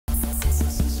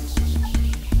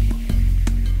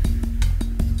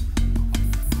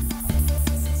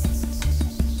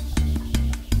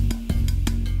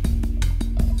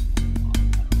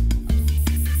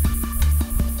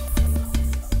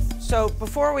So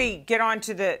before we get on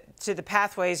to the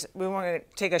pathways, we want to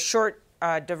take a short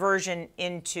diversion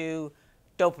into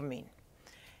dopamine.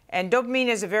 And dopamine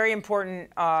is a very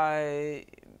important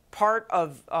part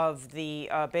of the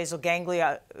basal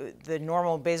ganglia, the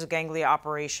normal basal ganglia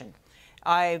operation.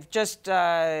 I've just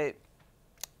I've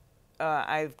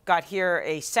got here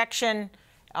a section.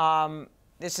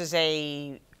 This is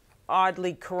a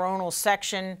oddly coronal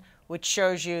section which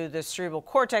shows you the cerebral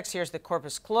cortex. Here's the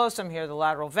corpus callosum. Here are the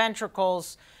lateral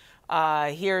ventricles.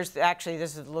 Here's actually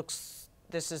this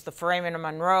is the foramen of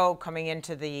Monroe coming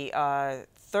into the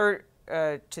third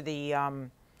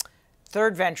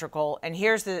ventricle, and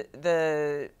here's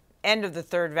the end of the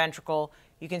third ventricle.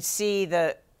 You can see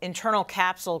the internal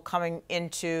capsule coming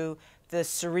into the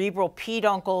cerebral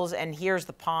peduncles, and here's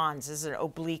the pons. This is an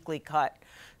obliquely cut.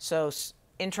 So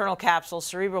internal capsule,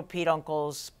 cerebral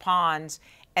peduncles, pons,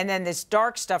 and then this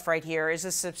dark stuff right here is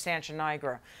a substantia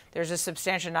nigra. There's a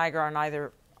substantia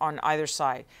nigra on either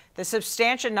side. The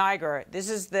substantia nigra, this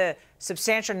is the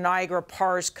substantia nigra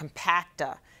pars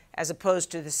compacta, as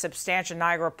opposed to the substantia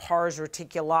nigra pars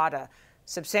reticulata.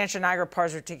 Substantia nigra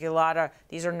pars reticulata,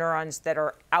 these are neurons that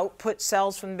are output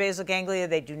cells from the basal ganglia.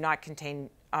 They do not contain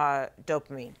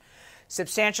dopamine.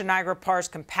 Substantia nigra pars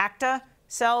compacta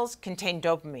cells contain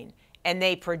dopamine, and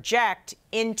they project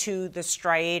into the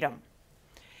striatum.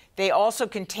 They also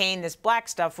contain this black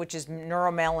stuff, which is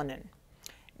neuromelanin.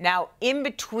 Now, in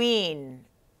between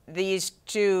these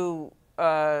two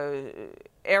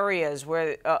areas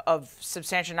of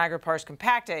substantia nigra pars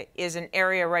compacta is an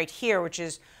area right here, which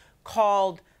is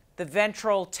called the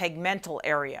ventral tegmental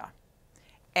area.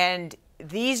 And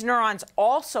these neurons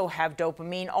also have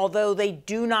dopamine, although they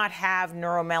do not have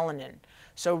neuromelanin.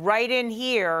 So right in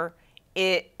here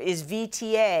it is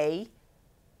VTA,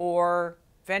 or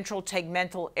ventral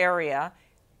tegmental area.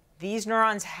 These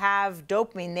neurons have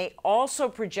dopamine. They also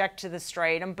project to the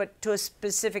striatum, but to a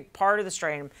specific part of the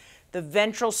striatum, the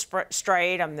ventral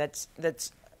striatum,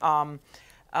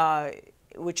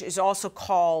 which is also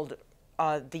called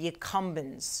the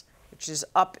accumbens, which is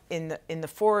up in the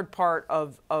forward part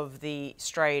of the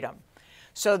striatum.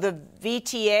 So the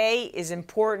VTA is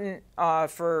important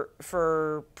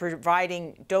for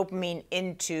providing dopamine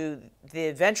into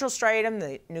the ventral striatum,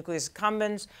 the nucleus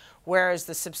accumbens, whereas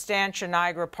the substantia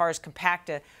nigra pars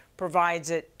compacta provides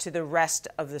it to the rest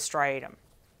of the striatum.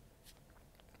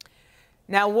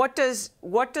 Now, what does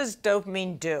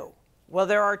dopamine do? Well,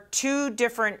 there are two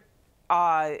different,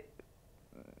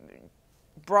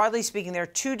 broadly speaking, there are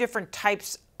two different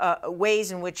types,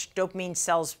 ways in which dopamine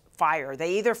cells fire.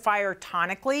 They either fire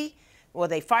tonically, well,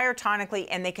 they fire tonically,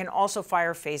 and they can also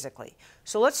fire phasically.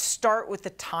 So let's start with the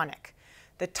tonic.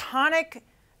 The tonic,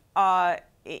 I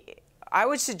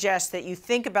would suggest that you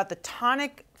think about the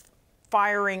tonic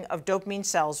firing of dopamine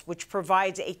cells, which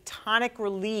provides a tonic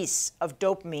release of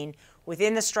dopamine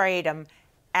within the striatum,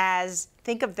 as,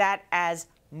 think of that as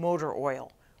motor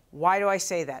oil. Why do I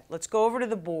say that? Let's go over to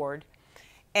the board.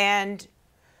 And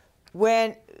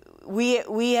when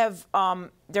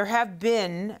there have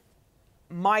been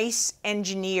mice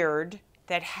engineered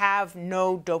that have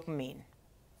no dopamine.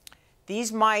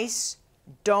 These mice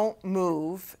don't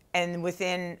move, and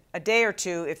within a day or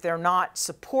two, if they're not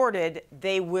supported,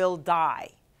 they will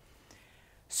die.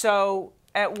 So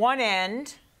at one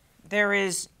end, there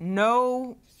is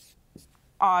no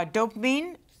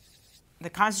dopamine. The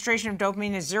concentration of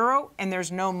dopamine is 0, and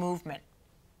there's no movement.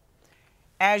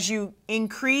 As you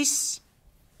increase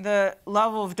the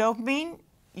level of dopamine,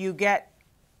 you get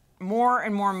more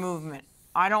and more movement.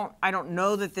 I don't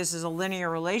know that this is a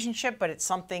linear relationship, but it's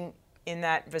something in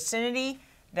that vicinity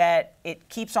that it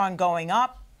keeps on going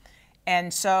up.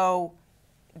 And so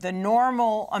the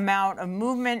normal amount of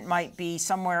movement might be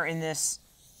somewhere in this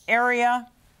area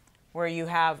where you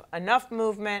have enough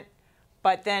movement.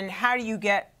 But then how do you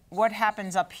get, what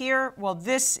happens up here? Well,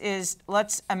 this is,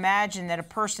 let's imagine that a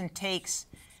person takes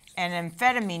an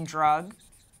amphetamine drug,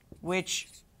 which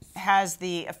has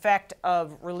the effect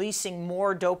of releasing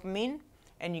more dopamine.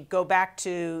 And you go back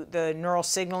to the neural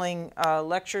signaling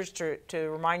lectures to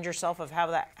remind yourself of how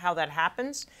that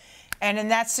happens. And in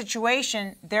that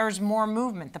situation, there's more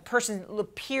movement. The person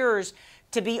appears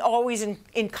to be always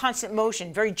in constant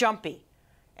motion, very jumpy.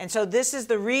 And so this is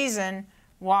the reason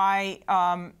why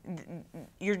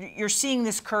you're seeing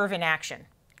this curve in action.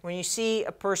 When you see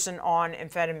a person on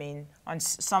amphetamine, on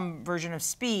some version of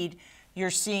speed, you're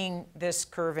seeing this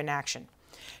curve in action.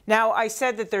 Now, I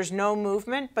said that there's no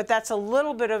movement, but that's a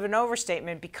little bit of an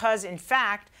overstatement because, in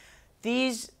fact,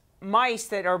 these mice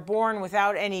that are born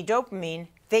without any dopamine,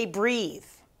 they breathe.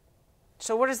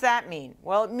 So what does that mean?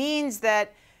 Well, it means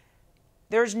that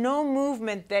there's no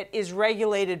movement that is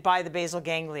regulated by the basal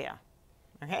ganglia.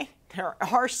 Okay? There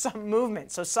are some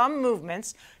movements. So some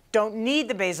movements don't need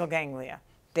the basal ganglia.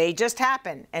 They just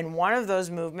happen. And one of those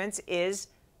movements is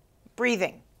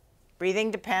breathing.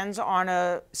 Breathing depends on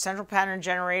a central pattern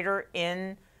generator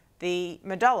in the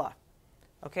medulla.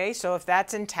 Okay, so if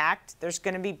that's intact, there's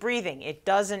going to be breathing. It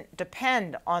doesn't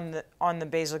depend on the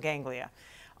basal ganglia.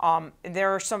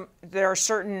 There are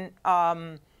certain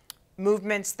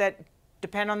movements that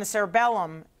depend on the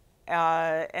cerebellum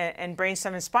and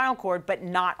brainstem and spinal cord, but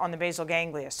not on the basal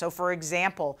ganglia. So, for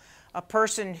example, a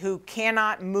person who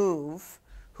cannot move,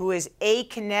 who is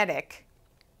akinetic,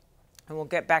 and we'll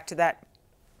get back to that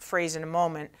phrase in a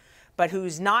moment, but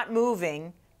who's not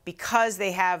moving because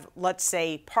they have, let's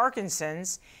say,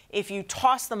 Parkinson's, if you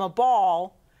toss them a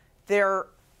ball, their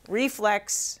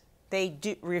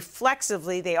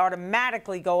reflexively, they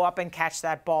automatically go up and catch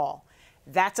that ball.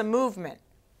 That's a movement,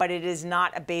 but it is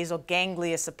not a basal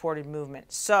ganglia supported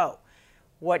movement. So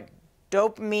what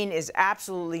dopamine is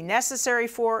absolutely necessary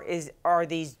for are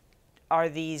these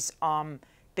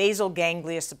basal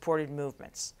ganglia supported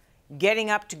movements. Getting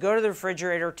up to go to the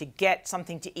refrigerator to get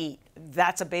something to eat,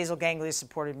 that's a basal ganglia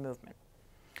supported movement.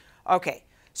 Okay,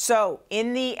 so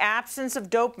in the absence of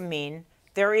dopamine,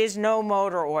 there is no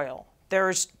motor oil.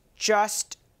 There's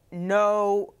just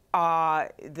no,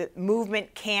 the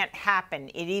movement can't happen.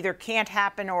 It either can't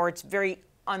happen or it's very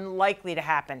unlikely to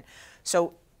happen.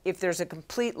 So if there's a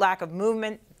complete lack of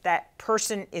movement, that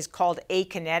person is called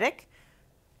akinetic.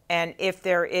 And if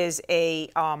there is a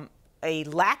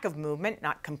lack of movement,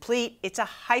 not complete, it's a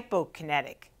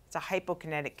hypokinetic. It's a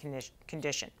hypokinetic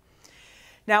condition.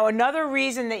 Now, another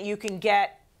reason that you can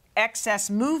get excess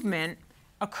movement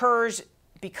occurs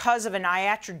because of an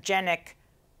iatrogenic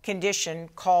condition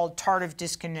called tardive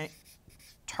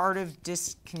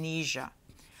dyskinesia.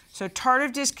 So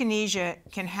tardive dyskinesia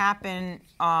can happen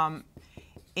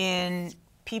in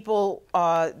people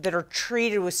that are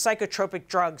treated with psychotropic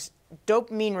drugs,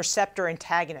 dopamine receptor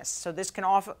antagonists. So this can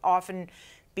often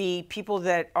be people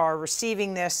that are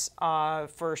receiving this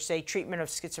for, say, treatment of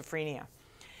schizophrenia.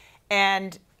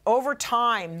 And over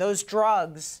time, those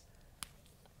drugs,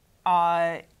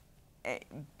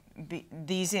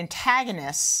 these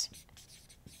antagonists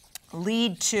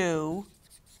lead to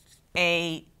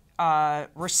a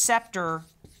receptor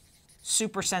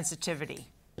supersensitivity.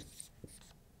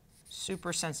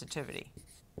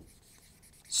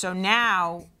 So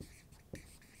now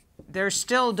there's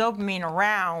still dopamine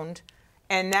around,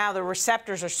 and now the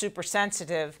receptors are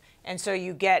supersensitive, and so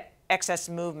you get excess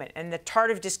movement. And the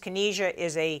tardive dyskinesia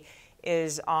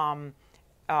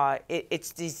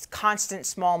it's these constant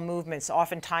small movements,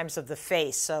 oftentimes of the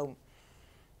face, so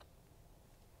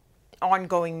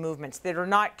ongoing movements that are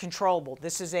not controllable.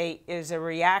 This is a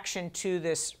reaction to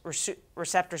this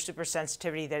receptor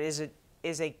supersensitivity that is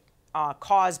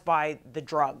caused by the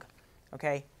drug.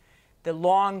 Okay, the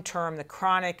long-term, the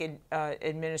chronic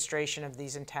administration of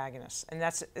these antagonists, and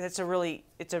it's a really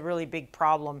big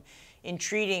problem in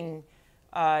treating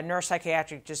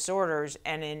neuropsychiatric disorders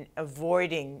and in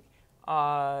avoiding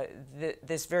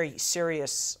this very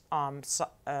serious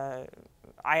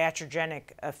iatrogenic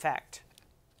effect.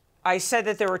 I said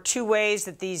that there were two ways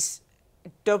that these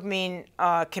dopamine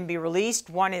can be released.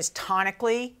 One is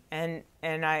tonically, and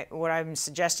what I'm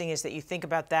suggesting is that you think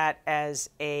about that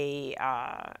as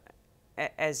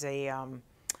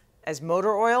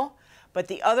motor oil. But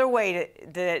the other way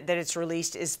that it's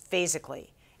released is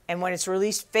phasically. And when it's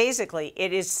released phasically,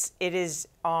 it is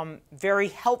very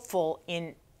helpful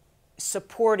in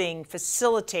supporting,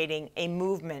 facilitating a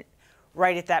movement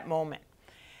right at that moment.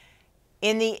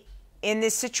 In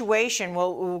this situation,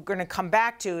 what we're going to come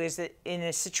back to is that in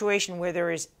a situation where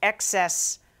there is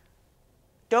excess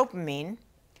dopamine,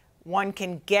 one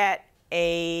can get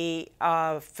a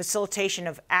facilitation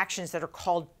of actions that are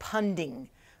called punding.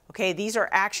 Okay, these are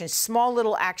actions, small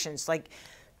little actions like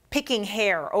picking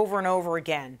hair over and over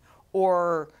again,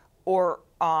 or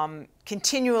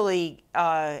continually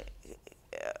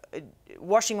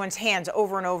washing one's hands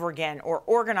over and over again, or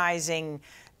organizing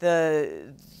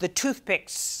the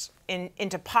toothpicks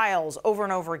into piles over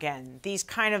and over again. These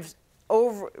kind of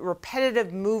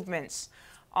repetitive movements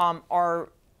are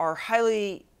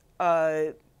highly,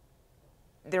 they're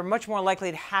much more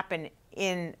likely to happen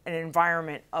in an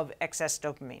environment of excess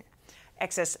dopamine,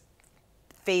 excess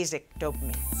phasic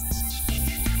dopamine.